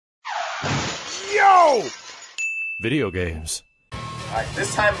Yo! Video games. Alright,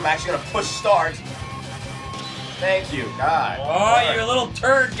 this time I'm actually gonna push start. Thank you, God. Oh, you're a little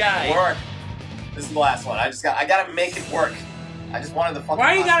turd guy. Work. This is the last one. I gotta make it work. I just wanted the fucking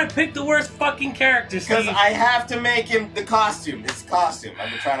Why you gotta pick the worst fucking character, Steve? Because I have to make him the costume. His costume. I've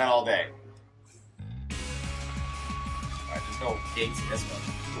been trying it all day. Alright, there's no gates in this one.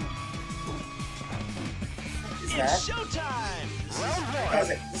 Is that? Showtime!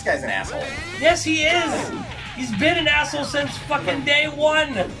 This guy's an asshole. Yes, he is! He's been an asshole since fucking day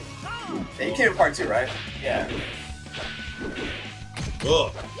one! Yeah, you came in part 2, right? Yeah.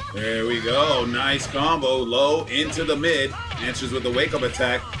 Oh, there we go. Nice combo. Low into the mid. Answers with the wake-up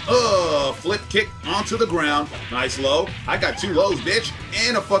attack. Flip kick onto the ground. Nice low. I got 2 lows, bitch.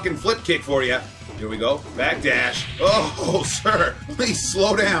 And a fucking flip kick for you. Here we go. Back dash. Oh, sir. Please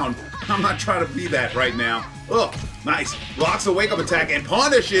slow down. I'm not trying to be that right now. Oh, nice. Blocks the wake-up attack and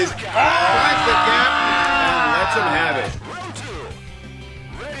punishes. Finds the gap and lets him have it.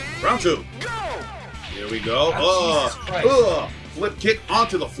 Round 2. Here we go. Flip kick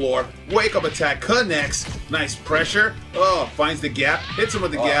onto the floor. Wake up attack connects. Nice pressure. Finds the gap. Hits him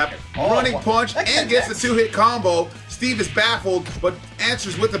with the gap. Running punch and gets the 2-hit combo. Steve is baffled, but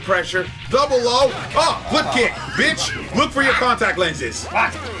answers with the pressure. Double low. Flip kick. Bitch, look for your contact lenses.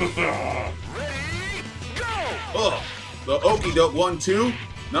 The okey doke 1-2.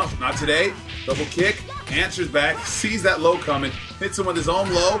 No, not today. Double kick. Answers back. Sees that low coming. Hits him with his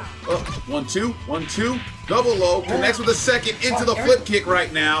own low. 1-2. 1-2. Double low. Connects with a second into the flip kick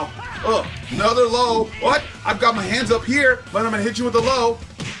right now. Another low. What? I've got my hands up here, but I'm going to hit you with the low.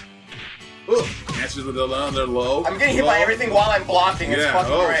 Answers with another low. I'm getting hit by everything while I'm blocking. It's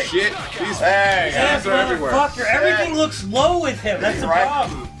fucking great. Shit. These Yes, are everywhere. motherfucker. Everything looks low with him. That's the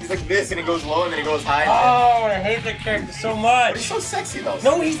problem. He's like this, and he goes low, and then he goes high. Oh, I hate that character so much. But he's so sexy, though.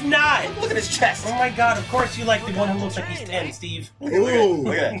 No, he's not. Look at his chest. Oh my god, of course you like the one who looks like he's 10, Steve. Ooh.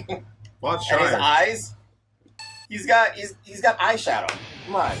 Look at it. Watch And his Shire. eyes. He's got eyeshadow.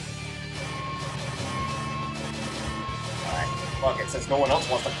 Come on. Alright, fuck it. Since no one else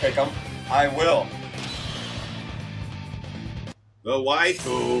wants to pick him, I will. The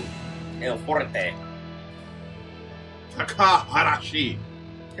waifu. El Forte. Taka Harashi.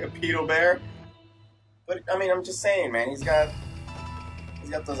 A pedo bear. But I mean, I'm just saying, man. He's got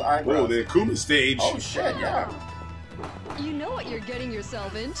those eyebrows. Oh, the Akuma stage. Oh shit, yeah. You know what you're getting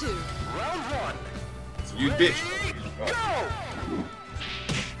yourself into. Round 1. It's you bitch.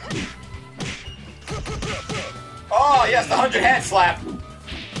 Oh yes, the 100 hand slap.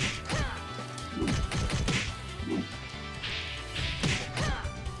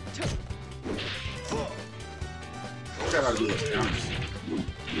 I gotta do those counters.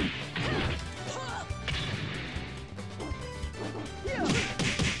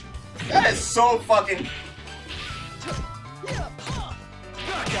 That is so fucking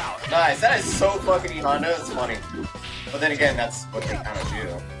nice. That is so fucking E-Honda. It's funny. But then again, that's what they kind of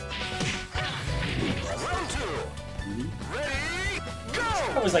do.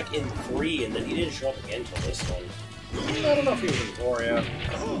 I was like in 3, and then he didn't show up again until this one. I don't know if he was in 4, yeah.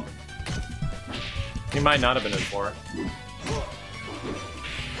 He might not have been in 4.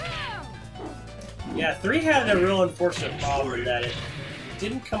 Yeah, 3 had a real unfortunate problem in that it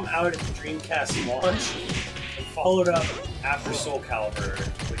didn't come out at the Dreamcast launch and followed up after Soul Calibur,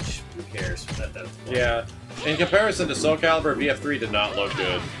 which who cares? Yeah. In comparison to Soul Calibur, VF3 did not look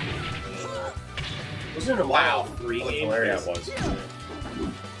good. Wasn't it a Mario 3 That was game? hilarious. Yeah, it was.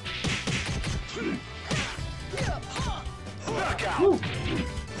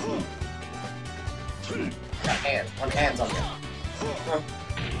 Got hands. One hand's on you.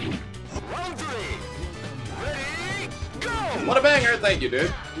 Round 3. Ready, go! What a banger! Thank you,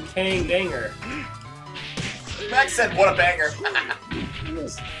 dude. Kang Danger. Max said, "What a banger!"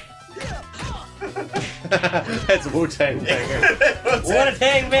 That's Wu-Tang banger. What a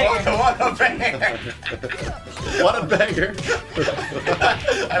Tang banger! What a banger! What a banger.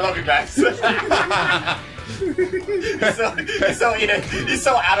 I love you, Max. he's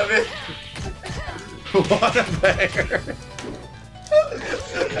so out of it. What a banger.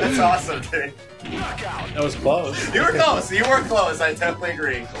 That's awesome, dude. That was close. You were close. You were close. I definitely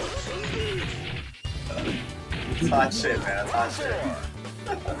agree. It's hot shit, man. It's hot shit.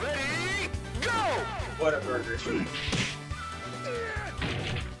 What a burger.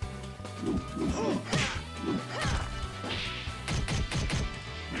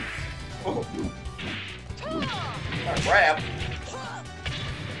 Oh. Grab.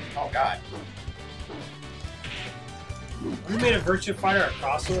 Oh god. We made a Virtua Fighter a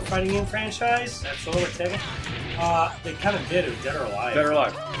crossover fighting game franchise. That's what we're taking. They kind of did. It was Dead or Alive. Dead or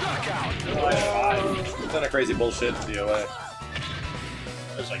Alive. Dead or Alive 5. Kind of crazy bullshit, DOA.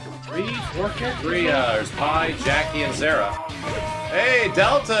 There's like 3, 4 characters. 3, there's Pi, Jackie, and Sarah. Hey,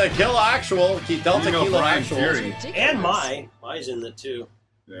 Delta, Kill Actual. Delta, You know Kilo Brian Actual. Fury. And Mai's in it too.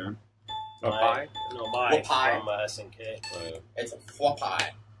 Yeah. Oh, Pi? No, Mai Well, Pi. from SNK. It's a four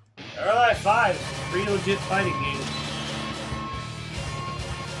pie. Dead or Alive 5. 3 legit fighting games.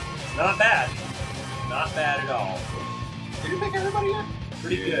 Not bad. Not bad at all. Did you pick everybody yet?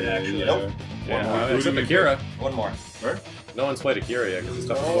 Pretty good, actually. Yeah. Nope. Yeah, Who except did you Akira. One more. Where? No one's played Akira yet because it's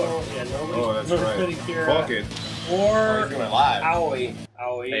tough to Oh, book. yeah, nobody. Oh, that's nobody right. Kira. Fuck it. Or He's doing it live. Aoi.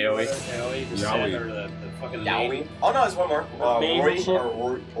 Aoi. Aoi. Aoi. The Yaoi. set, or the fucking Yowie. maiden. Oh no, there's one more. Maiden Rory. ship.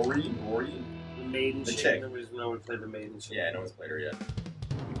 Rory. The maiden The ship. chick. No one played the maiden ship. Yeah, no one's played her yet.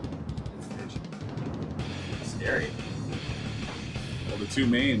 Scary. Well, the two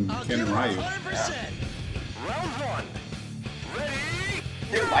main, Ken and Ryu. 100%. Round 1. Ready?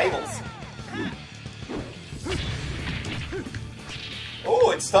 They're rivals.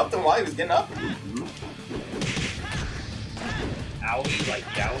 Oh, it stopped him while he was getting up. Aoi, like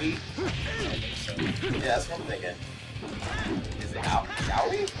Yowie? Yeah, that's what I'm thinking. Is it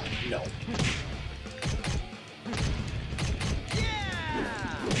Yowie? No.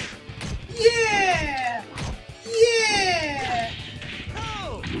 Yeah! Yeah!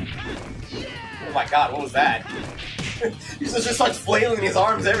 Oh my god, what was that? He just starts flailing his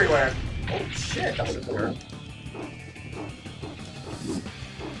arms everywhere. Oh shit, that was hurt.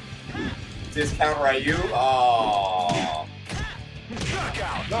 Discount Ryu? Oh.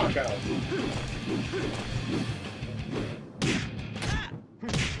 Knockout. Knockout.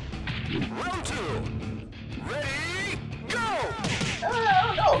 Round 2. Ready? Go! I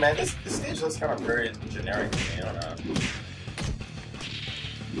don't know, man. This stage looks kind of very generic to me. I don't know.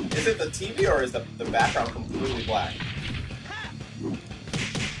 Is it the TV or is the background completely black?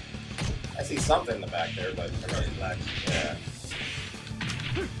 I see something in the back there, but primarily black. Yeah.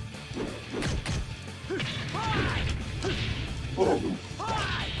 Ooh.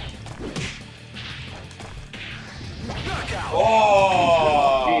 Knockout.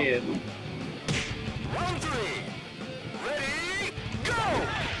 Oh! Kid. Round 3. Ready? Go!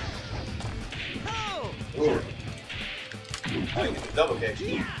 Ooh. Oh, you get the double kick.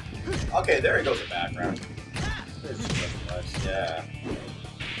 Okay, there he goes the background. Yeah.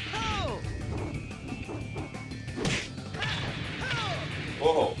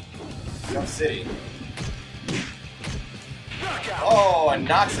 Whoa. Jump City. Knockout. Oh, and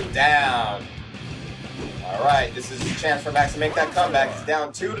knocks him down. Alright, this is a chance for Max to make that comeback. He's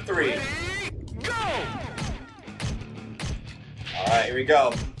down 2-3. Ready? Go! Alright, here we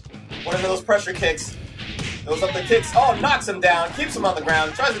go. One of those pressure kicks. Goes up the kicks. Oh, knocks him down. Keeps him on the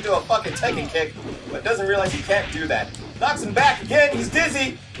ground. Tries to do a fucking Tekken kick, but doesn't realize he can't do that. Knocks him back again. He's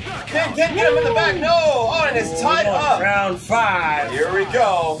dizzy. Can't get him in the back. No. Oh, and it's tied up. Round 5. Here we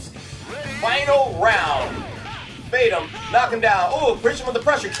go. Final round. Fade him. Knock him down. Oh, bridge him with the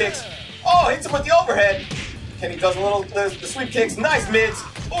pressure kicks. Oh, hits him with the overhead. Kenny does a little the sweep kicks. Nice mids.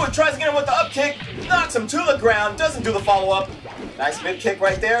 Oh, he tries to get him with the up kick. Knocks him to the ground. Doesn't do the follow-up. Nice mid kick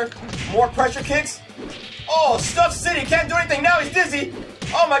right there. More pressure kicks. Oh, Stuff City can't do anything. Now he's dizzy.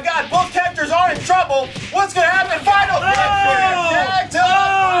 Oh my god, both characters are in trouble. What's gonna happen? Final kick.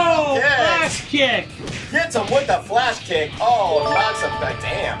 Oh! Yes. Flash kick! Hits him with the flash kick. Oh, knocks him back.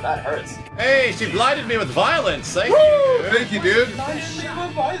 Damn, that hurts. Hey, she blinded me with violence. Thank you. Thank you, dude.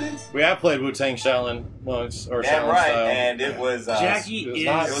 We have played Wu-Tang Shaolin once, or Damn Shaolin right, style. and it was Jackie it was is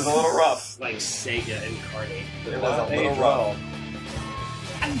not- it was a little rough. like Sega incarnate. It was a Hey, little rough.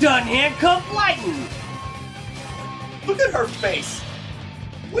 I'm done handcuffed lightning! Look at her face.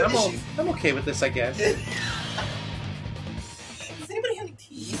 What is she? I'm okay with this, I guess. Does anybody have any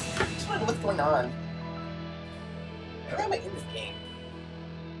teeth? I just want to know what's going on. Why am I in this game?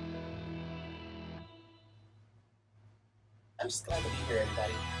 I'm just glad to be here,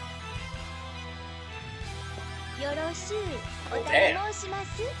 everybody. よろしゅうお Oh, 頼 damn. 申しま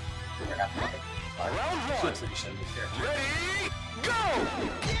す Forgot to make it fun. Round 1. Looks like you should be careful. Ready? Go!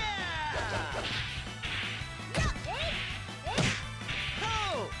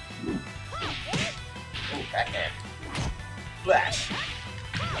 Ooh, backhand. Flash.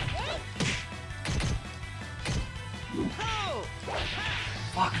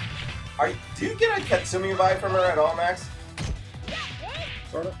 Fuck. Do you get a Katsumi vibe from her at all, Max?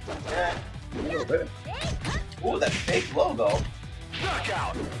 Sort of. Yeah. A little bit. Ooh, that fake logo.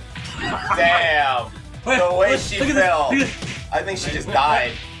 Knockout. Damn. The way she Look at fell. this. I think she just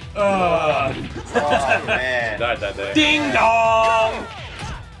died. Oh, man. Died that day. Ding dong!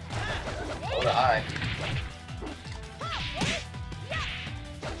 Oh, the eye.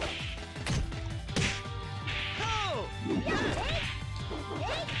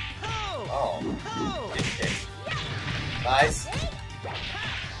 Nice.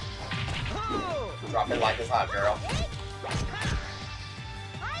 Drop it like it's hot, girl.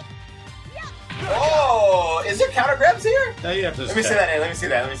 Oh, is there counter grabs here? Now you have to. Let me see that. Let me see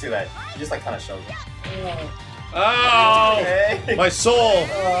that. Let me see that. You just like kind of shows it. Oh, Okay. my soul.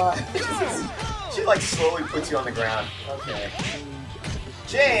 She like slowly puts you on the ground. Okay.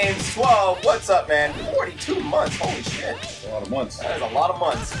 James, 12. What's up, man? 42 months. Holy shit. A lot of months. That is a lot of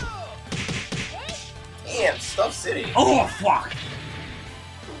months. Damn, Stuff City. Oh, fuck!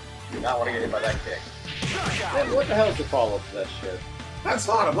 Do not want to get hit by that kick. Man, what the hell is the follow-up to that shit? That's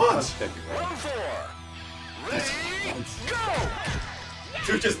a lot of months.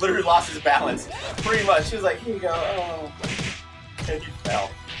 Dude just literally lost his balance. Pretty much. She was like, here you go. Oh. And you fell.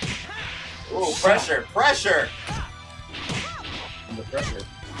 Ooh, pressure. Pressure. The pressure.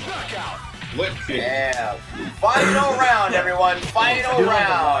 Flip kick. Yeah. Final round, everyone. Final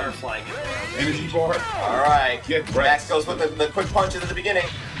round. Energy bar. Alright. Get Max wrecked. goes with the quick punches at the beginning.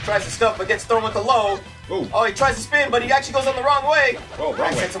 Tries to stuff, but gets thrown with the low. Ooh. Oh, he tries to spin, but he actually goes on the wrong way. Oh, wrong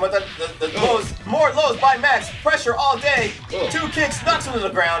Max way. hits him with the lows. More lows by Max. Pressure all day. Oh. 2 kicks, knocks him to the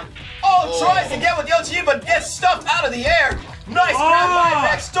ground. Oh, tries to get with the OG, but gets stuffed out of the air. Nice grab by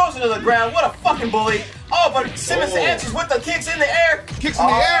Max. Throws him to the ground. What a fucking bully. Oh, but Simmons answers with the kicks in the air. Kicks in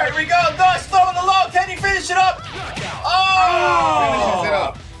the air. Here we go. Gus throwing the low. Can he finish it up? Finishes it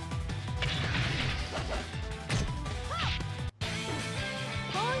up.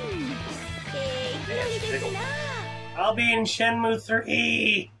 I'll be in Shenmue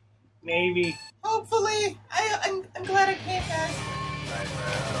 3. Maybe. Hopefully. I'm glad I came, guys.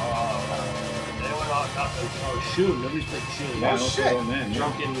 Oh, Shun. Nobody's played Shun. Yeah, Oh, no shit. throw, man.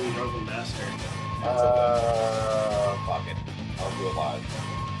 Drunken Master. Fuck it. I'll do it live.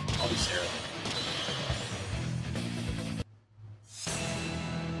 I'll be Sarah.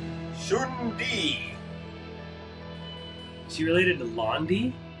 Shundi. Is he related to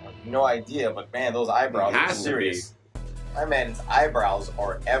Londi? No idea, but man, those eyebrows It are has to serious. My man's eyebrows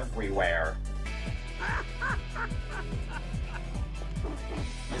are everywhere.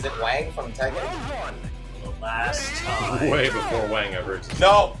 Is it Wang from Tekken? The last time. Way before Wang ever existed.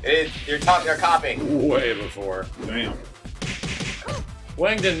 No, you're copying. Way before. Damn.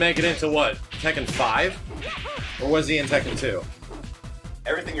 Wang didn't make it into what? Tekken 5? Or was he in Tekken 2?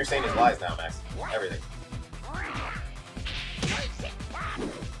 Everything you're saying is lies now, Max. Everything.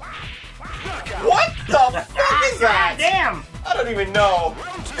 What the fuck is that? Damn! I don't even know.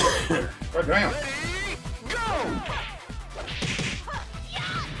 Oh, damn.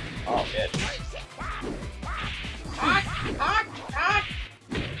 Oh, man.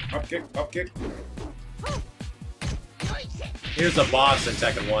 Up kick, up kick. Here's a boss in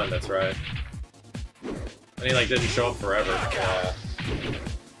Tekken 1, that's right. And he like didn't show up forever. Yeah.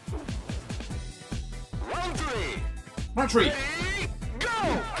 Round 3. Country.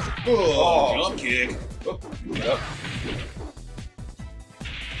 Go! Oh, jump kick. Oh, get up.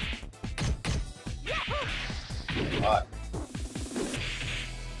 Hot.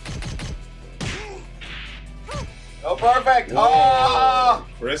 Oh, perfect. Oh!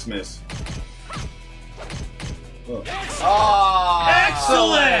 Christmas. Oh. Oh!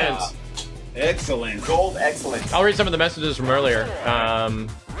 Excellent! Excellent. Gold excellence. I'll read some of the messages from earlier.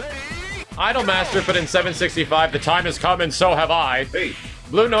 Idolmaster put in 765, the time has come and so have I. Hey.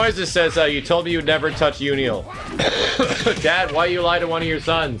 Blue Noises says, you told me you'd never touch Unial. Dad, why you lie to one of your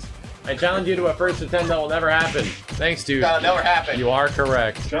sons? I challenge you to a first to 10 that will never happen. Thanks, dude. That'll never happen. You are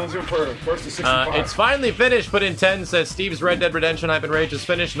correct. Challenge him for first to 65. It's finally finished, put in 10, says Steve's Red Dead Redemption Hype and Rage is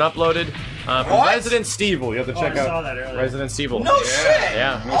finished and uploaded. From What? Resident Stevel. You have to check I saw out that earlier. Resident Stevel. No shit!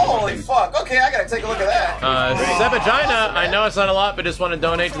 Yeah. Holy fuck. Okay, I gotta take a look at that. Sebagina, I know it's not a lot, but just want to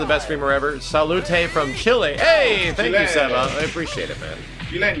donate to the best streamer ever. Salute from Chile. Hey, thank you, Chile. Seba. I appreciate it, man.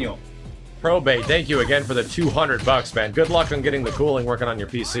 Milenio. Probate, thank you again for the $200, man. Good luck on getting the cooling working on your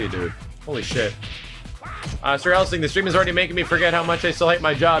PC, dude. Holy shit. Sir Elsing, the stream is already making me forget how much I still hate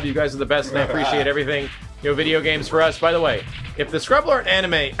my job. You guys are the best, and I appreciate everything. Video games for us. By the way, if the Scrubblord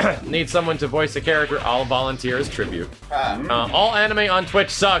anime needs someone to voice a character, I'll volunteer as tribute. All anime on Twitch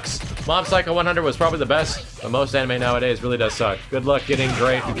sucks. Mob Psycho 100 was probably the best, but most anime nowadays really does suck. Good luck getting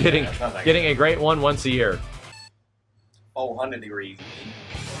a great one once a year. Oh, 100 degrees.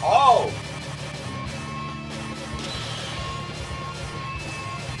 Oh!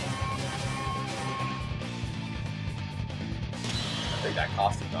 I think that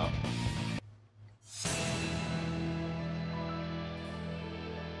cost him though.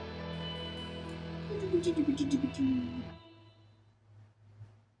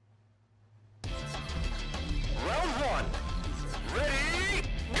 Round 1. Ready,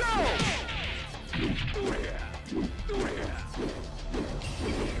 go!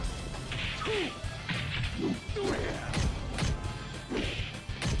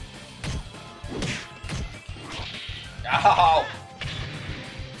 Ow!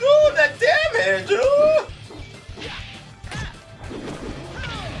 Dude, that damage! Ooh.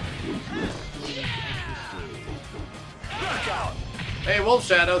 Knockout. Hey, Wolf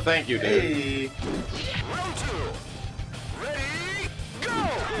Shadow, thank you, dude. Hey. Round 2. Ready, go!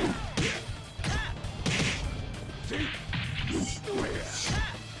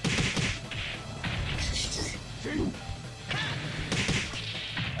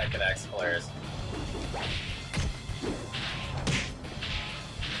 That connects. Hilarious.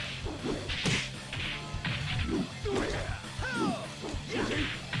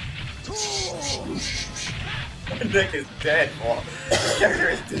 Nick is dead, boy. This character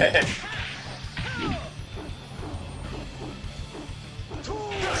is dead.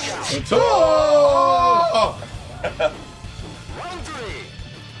 Oh! Round 3.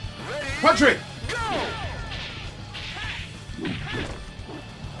 Ready, Punch it! go!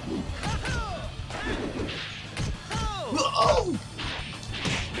 Oh!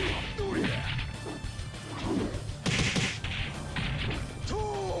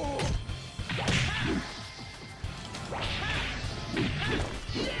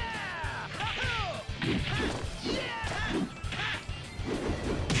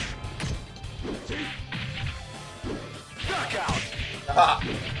 Knockout. Ah.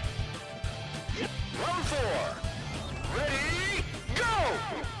 Round 4. Ready, go!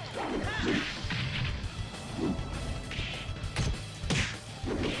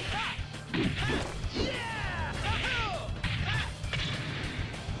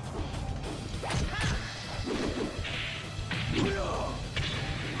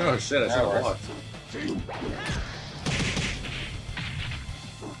 Oh shit, I That should have works. blocked.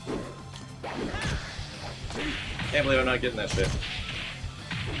 Can't believe I'm not getting that shit.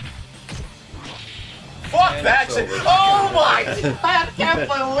 Fuck And that it's shit! over. Oh my god! I can't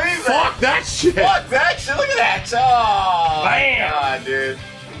believe it! Fuck that shit! Fuck that shit! Look at that! Oh my Bam! god, dude.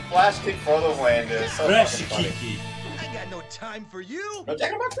 Flash kick for the win, dude. So Fresh fucking funny. Kiki. I got no time for you. No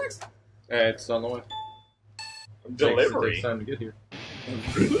Jack in the Box next? Hey, it's on the way. It Delivery. takes time to get here.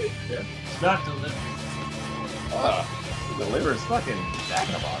 Really? Yeah. It's not delivered. Delivers fucking Jack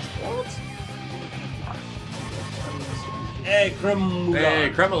in the Box. What? Hey, Kremlin. Hey,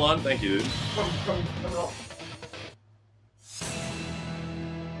 Kremlin, thank you, dude. Come on.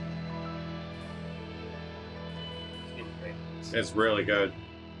 It's really good.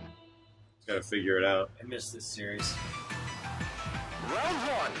 Just gotta figure it out. I missed this series. Round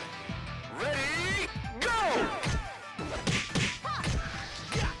 1. Ready, go!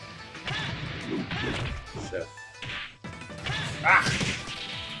 Shit.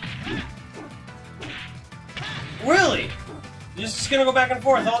 Really? You're just gonna go back and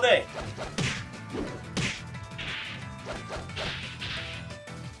forth all day?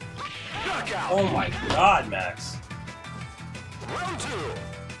 Knockout. Oh my god, Max. Round 2.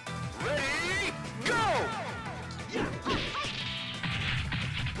 Ready, go!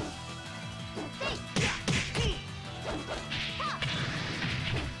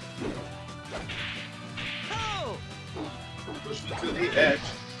 Push me to the edge.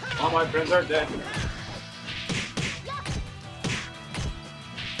 All my friends are dead.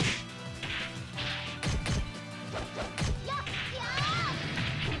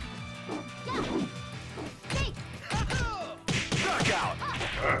 Knockout.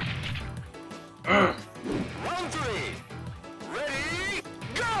 Round 3. Ready,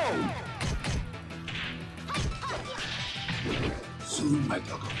 go! Soon, my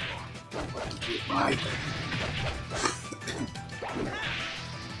dog. My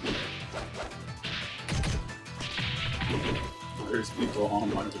There's people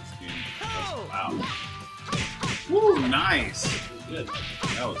on my team. Wow. Woo, nice. Good.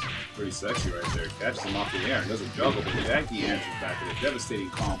 That was pretty sexy right there. Catches him off the air and does a juggle, but Jackie answers back with a devastating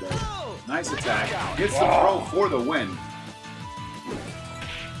combo. Nice attack. Gets the throw for the win.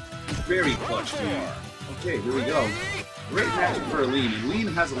 Very clutch game. Okay, here we go. Great matchup for Aline. Aline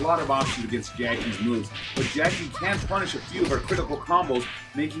has a lot of options against Jackie's moves, but Jackie can punish a few of her critical combos,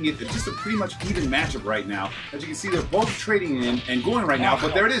 making it just a pretty much even matchup right now. As you can see, they're both trading in and going right now,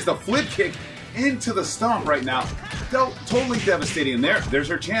 but there it is, the flip kick into the stomp right now. Totally devastating. And there's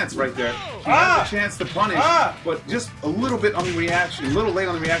her chance right there. She has a chance to punish, but just a little bit on the reaction, a little late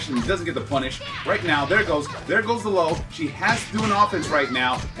on the reaction, and doesn't get the punish. Right now, there goes the low. She has to do an offense right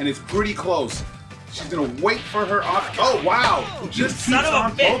now, and it's pretty close. She's gonna wait for her off. Oh wow! Just keeps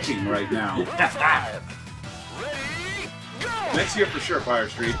on poking right now. Next year for sure, Fire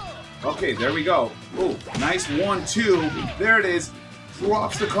Street. Okay, there we go. Oh, nice 1-2. There it is.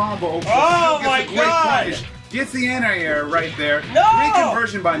 Drops the combo. Oh Gets my a great god! punish. Gets the anti-air right there. No! Great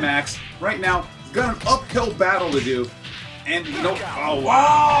conversion by Max. Right now, he's got an uphill battle to do. And you know, oh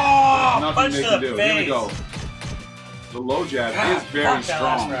wow! Oh, Nothing punch they to can the do. Here we face. go. The low jab God, is very fuck that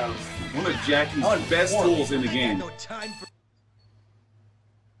last strong. round. One of Jackie's Oh, and best four. tools in the game.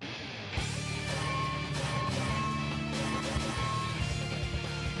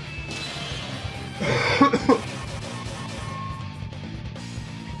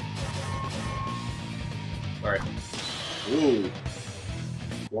 Sorry. Ooh.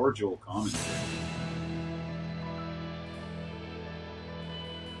 Cordial commentary.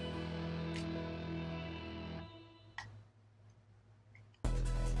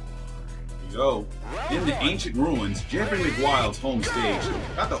 Go. In the ancient ruins, Jeffrey McWild's home stage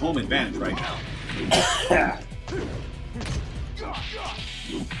got the home advantage right now.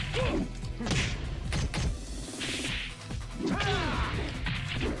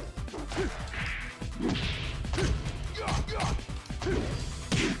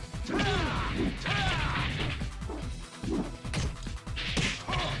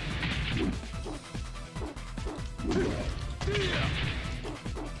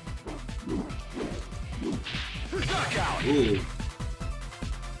 Ooh.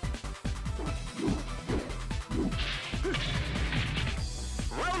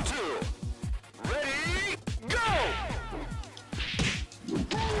 Round 2. Ready, go!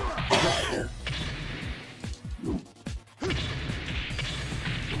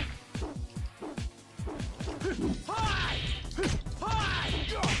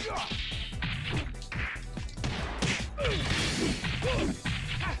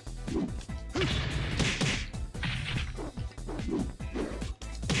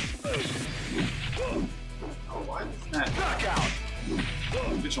 Oh, why is that? Knockout.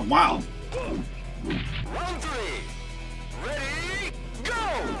 Bitch, I'm wild. Round 3. Ready, go!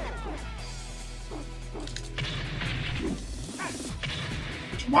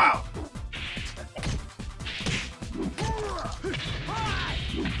 Bitch, I'm wild.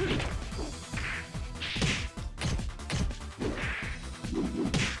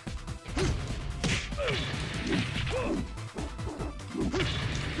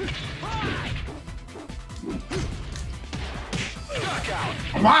 Knockout.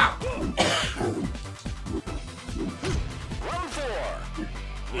 I'm wild. Round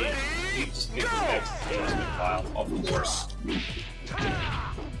 4. You just pick the next file. Of course.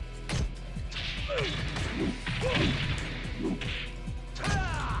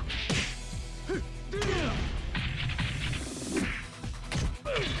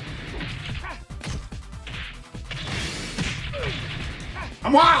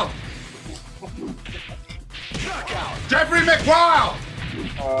 I'm wild. Knockout. Jeffrey McWild.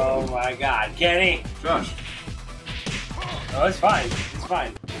 Oh my god, Kenny! Josh. Oh, it's fine. It's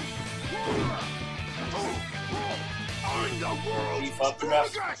fine. Beef up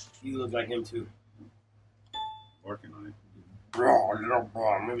enough. You look like him too. Working on it.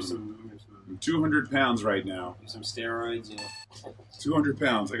 Maybe some I'm 200 pounds right now. steroids, you know. 200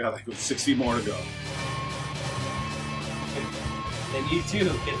 pounds. I got like 60 more to go. And you too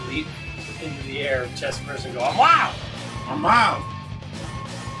can leap into the air, chest first, and go, "I'm wow!" I'm wild.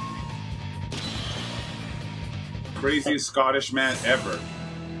 Craziest Scottish man ever.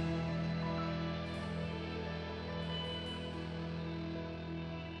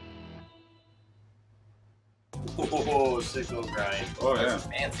 Oh, sicko grind. Oh yeah.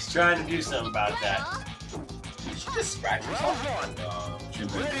 Man, He's trying to do something about that. you should just scratch yourself.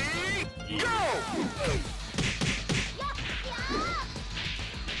 Chimpanzee. Go!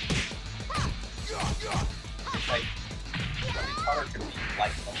 Like, Hunter could be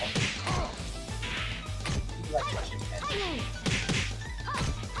like a monkey. You like touching pens.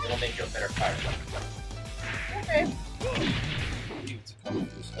 It'll make you a better fighter. Okay.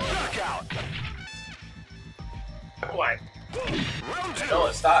 Knockout. Why? Round 2. I know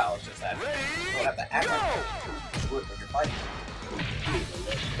his style, it's just that you don't have to act Go! like you would when you're fighting.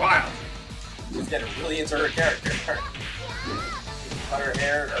 Wild. Just getting really into her character. Cut her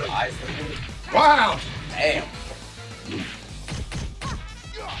hair, her eyes. Wild. Damn.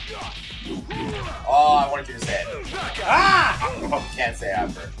 Oh, I wanted you to say it. Ah! Can't say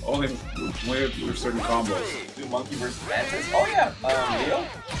after. Only with certain combos. Do Monkey versus Mantis? Oh yeah, Leo?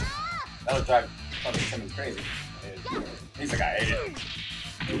 That would drive fucking Simmons crazy. He's like, I hate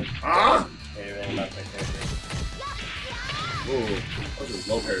it. Ah! Hey, man, I'm not that character. Ooh, those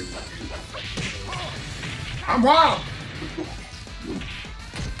are low parries. I'm wild.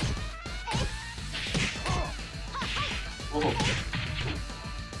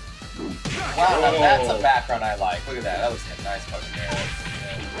 Wow, now that's a background I like. Look at that. That was a nice fucking hair.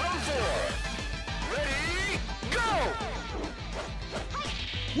 Round 4. Ready, go!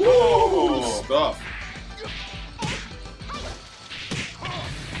 Woo! Stuff.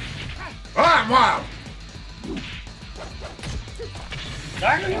 Wow.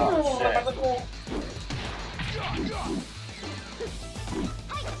 Oh, shit.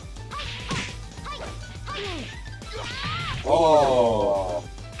 Oh.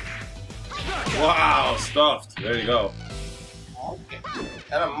 Wow, stuffed. There you go.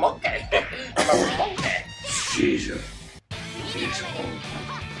 I'm a monkey. I'm a monkey. Caesar is home.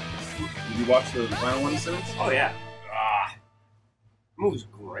 Did you watch the final one since? Oh yeah. Ah, the movie's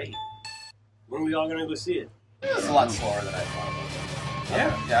great. When are we all gonna go see it? It was a lot slower than I thought.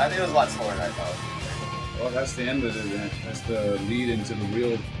 Yeah. Yeah, I think it was a lot slower than I thought. Well, that's the end of it. That's the lead into the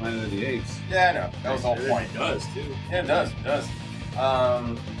real Planet of the Apes. Yeah, I know. That was the whole point. It does too. Yeah, it does. It does.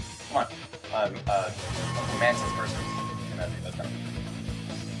 Come on. Manson's first.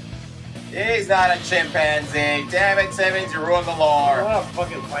 He's not a chimpanzee. Damn it, Simmons, you ruined the I lore. wanna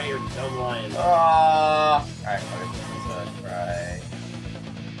fucking fight your dumb lion. Alright, let's try.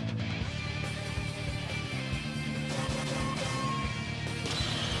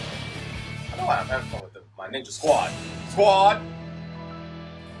 I know why I'm having fun with my ninja squad. Squad!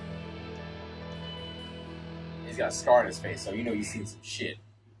 He's got a scar on his face, so you know he's seen some shit.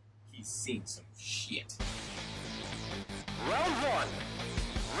 He's seen some shit. Round one.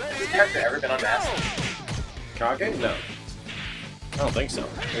 Has this character ever been unmasked? Kage? No. I don't think so.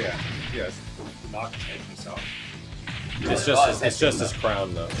 Yeah. Yes. Knock his head piece off. It's just his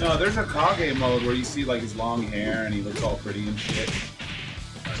crown, though. No, there's a Kage mode where you see like his long hair and he looks all pretty and shit.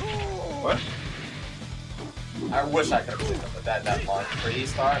 What? I wish I could have believed him, but that long pretty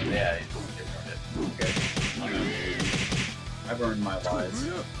star, yeah, he ruined it. Okay. I've earned my lies.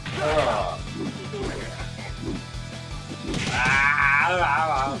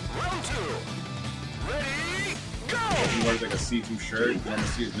 Round two. Ready, go! He wears like a see-through shirt. You want to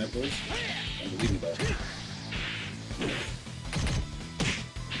see his nipples? Don't believe me though.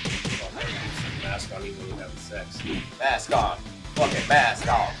 Mask on even when having sex. Mask on. Fucking mask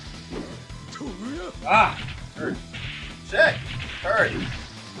on. Ah! Hurt. Shit! Hurt.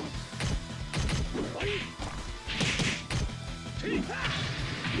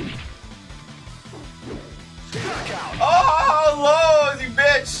 Knockout. Oh, Lowe's, you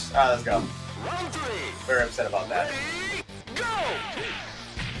bitch! Alright, let's go. Round three. Very upset about that. Ready, go!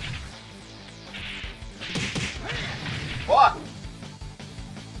 What?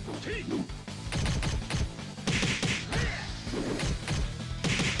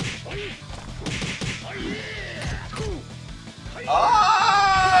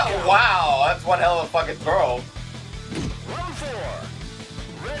 Oh, wow, that's one hell of a fucking throw. Round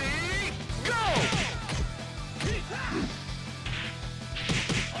four. Ready, go!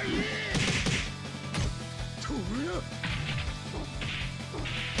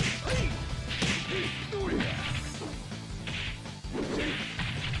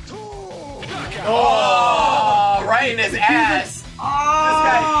 Oh, right in his ass. This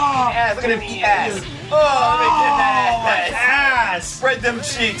guy eating ass. Look at him eat ass. Oh, let me get that ass. Spread them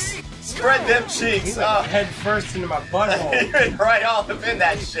cheeks. Spread them cheeks. Head first into my butthole. Right all up in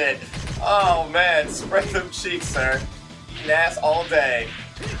that shit. Oh man, spread them cheeks, sir. Eating ass all day.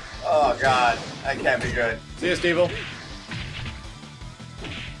 Oh god, that can't be good. See ya, Steve-O.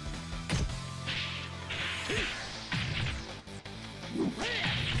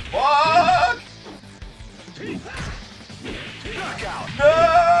 Fuck! Knockout. No!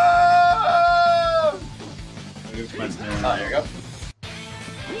 Look at my snail. Oh, there you go.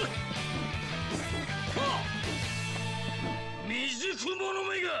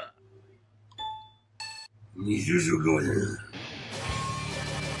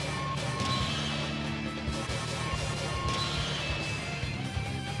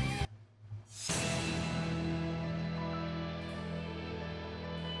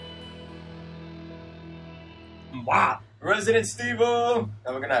 Wow. Resident Steve-O.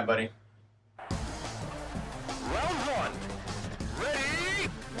 Have a good night, buddy. Round one. Ready,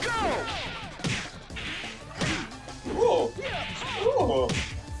 go! Ooh. Ooh.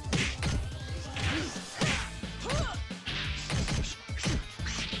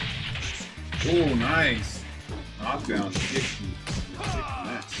 Oh, nice. Knockdown. Kick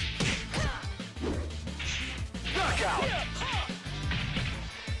nuts. Knockout.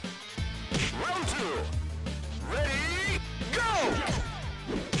 Round two. Ready, go!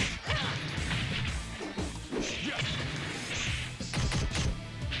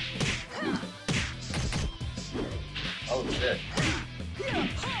 Oh shit.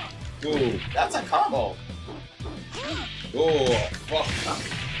 Oh, That's a combo. oh, fuck.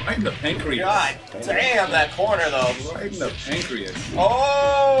 Right in the pancreas. God damn, that corner though. Right in the pancreas.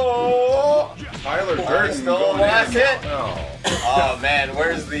 Oh! Tyler Oh, Durden still going last in. hit? Oh. Oh man,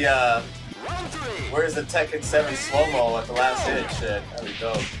 where's the Round Where's the Tekken 7 slow-mo at the last hit? Shit, that'd be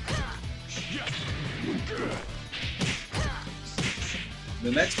dope.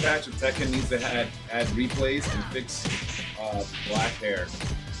 The next patch of Tekken needs to add replays and fix black hair.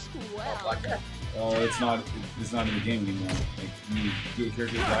 Black hair? Oh, it's not in the game anymore. Like, you do a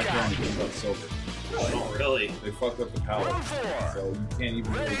character with black hair and it comes out silver. Oh, really? They fucked up the palette, so you can't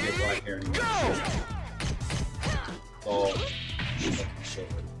even really get black hair anymore. It's all fucking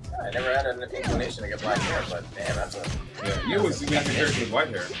silver. I never had an inclination to get black hair, but damn, that's a... Yeah, you always make a character with white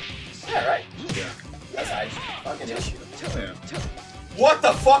hair. Yeah, right. Yeah. That's a fucking issue. Oh, yeah. What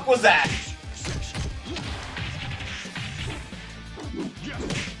the fuck was that?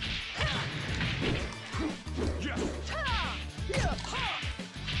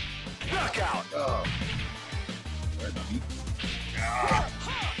 Knockout. Oh. Right, beat. I'm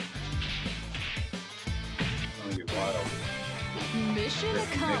gonna get wild. Mission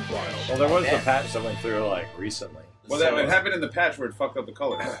accomplished. Well, there was the Yeah. patch that went through like recently. Well, that it happened in the patch where it fucked up the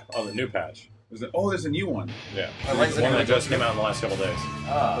colors. Oh, the new patch. There's a new one. Yeah. Oh, when's the One new that just came out in the last couple days.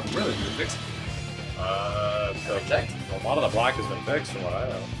 Oh, Really? Did it fix it? So checked. a lot of the black has been fixed from what I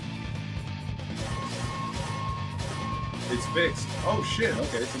know. It's fixed. Oh shit,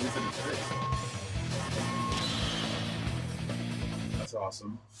 okay, so they said it's fixed. That's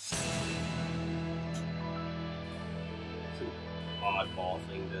awesome. Oddball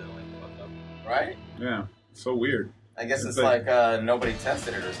thing to like fuck up. right? Yeah, so weird. I guess It's it's like nobody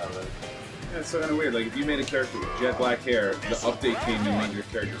tested it or something. Yeah, it's so kind of weird. Like, if you made a character with jet black hair, the update came and made your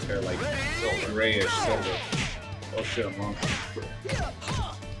character's hair like grayish silver. Oh shit, I'm wrong.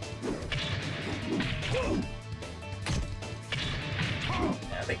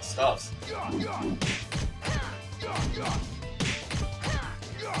 Yeah, big stuffs.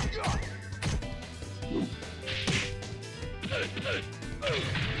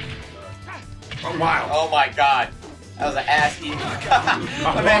 I'm wild. Oh my god. That was an ass eating.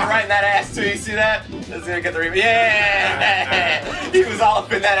 My man right in that ass too, you see that? That's gonna get the rebound. Yeah! He was all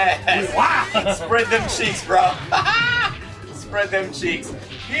up in that ass. Wow! Spread them cheeks, bro. Spread them cheeks.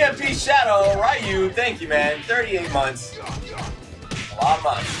 PMP Shadow, Ryu, thank you, man. 38 months. A lot of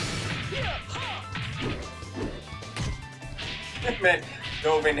months. Man,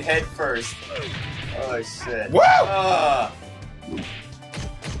 dove in head first. Oh shit. Woo!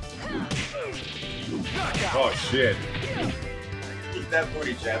 Oh shit. Keep that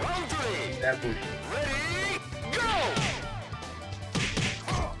booty, Jeff. Keep that booty.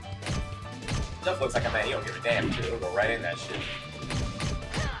 Jeff looks like a man, he don't give a damn, too. He'll go right in that shit.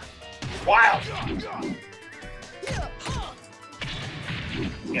 Wild!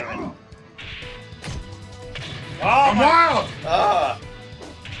 Damn it. I'm wild!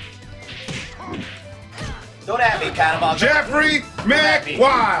 Don't at me, Panama. Jeffrey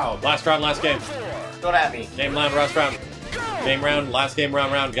McWild! Last round, last game. Don't at me. Game round, last round. Game round, last game,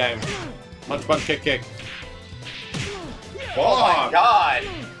 round game. Punch, punch, kick, kick. Oh my god!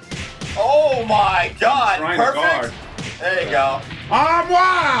 Oh my god! Trying to guard. Perfect! There you go. I'm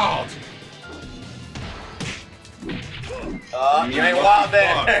wild! You ain't wild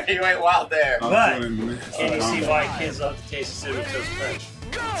there. You ain't wild there. But, I'm doing can you see why kids love to taste cinnamon toast crunch?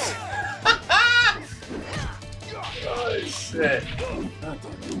 Oh shit.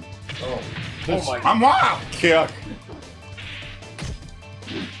 Oh my god. I'm wild! Kick.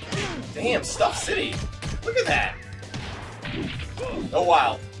 Damn, Stuff City. Look at that. Go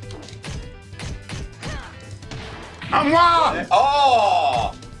wild. I'm wild!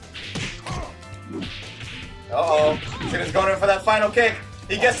 Oh! Uh-oh. Simmons going in for that final kick.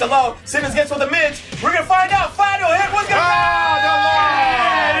 He gets the low. Simmons gets with the mids. We're going to find out. Final hit. What's going to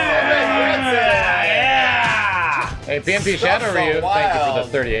Hey, PMP Shadow so Ryu, thank you for wild.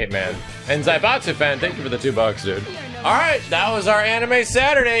 the 38, man. And Zaibatsu fan, thank you for the $2, dude. All right, that was our Anime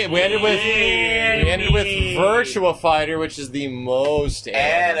Saturday. We ended with Virtua Fighter, which is the most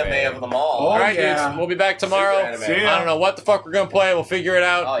anime of them all. All right, yeah. dudes, we'll be back tomorrow. Super anime. See ya. I don't know what the fuck we're gonna play. We'll figure it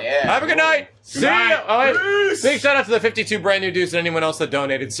out. Oh, yeah. Have a good night. See night. ya. All right. Peace. Big shout out to the 52 brand new dudes and anyone else that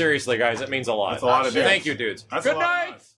donated. Seriously, guys, that means a lot. That's a lot of dudes. Thank you, dudes. That's a Good lot of night. us.